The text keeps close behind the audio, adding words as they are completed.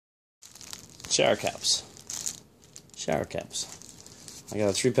shower caps. Shower caps. I got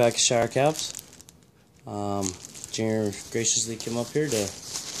a 3-pack of shower caps. Junior graciously came up here to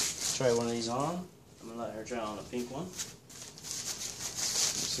try one of these on. I'm gonna let her try on a pink one. Let's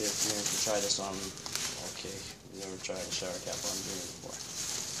see if Junior can try this on. Okay, we've never tried a shower cap on Junior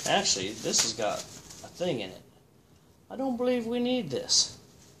before. Actually, this has got a thing in it. I don't believe we need this.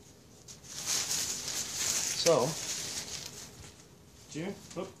 So, Junior,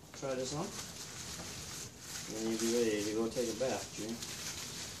 try this on. And then you'll be ready to go take a bath, Junior.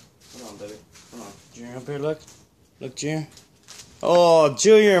 Hold on, baby. Hold on. Junior, up here, look. Look, Junior. Oh,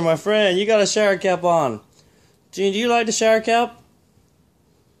 Junior, my friend, you got a shower cap on. Junior, do you like the shower cap?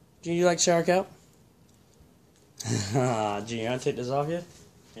 Junior, you like the shower cap? Junior, you want to take this off yet?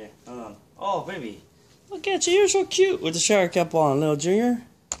 Here, hold on. Oh, baby. Look at you. You're so cute with the shower cap on, little Junior.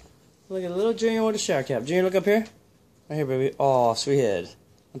 Look at little Junior with the shower cap. Junior, look up here. Right here, baby. Oh, sweet head.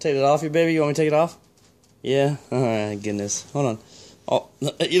 I'll take it off you, baby. You want me to take it off? Yeah? Alright, goodness. Hold on. Oh,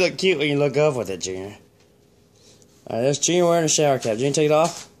 you look cute when you look up with it, Junior. Alright, there's Junior wearing a shower cap. Junior, take it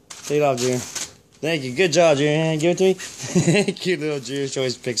off? Take it off, Junior. Thank you. Good job, Junior. Give it to me. Cute little Junior. She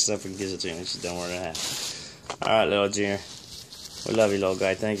always picks it up and gives it to me. She's done wearing a hat. Alright, little Junior. We love you, little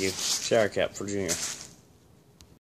guy. Thank you. Shower cap for Junior.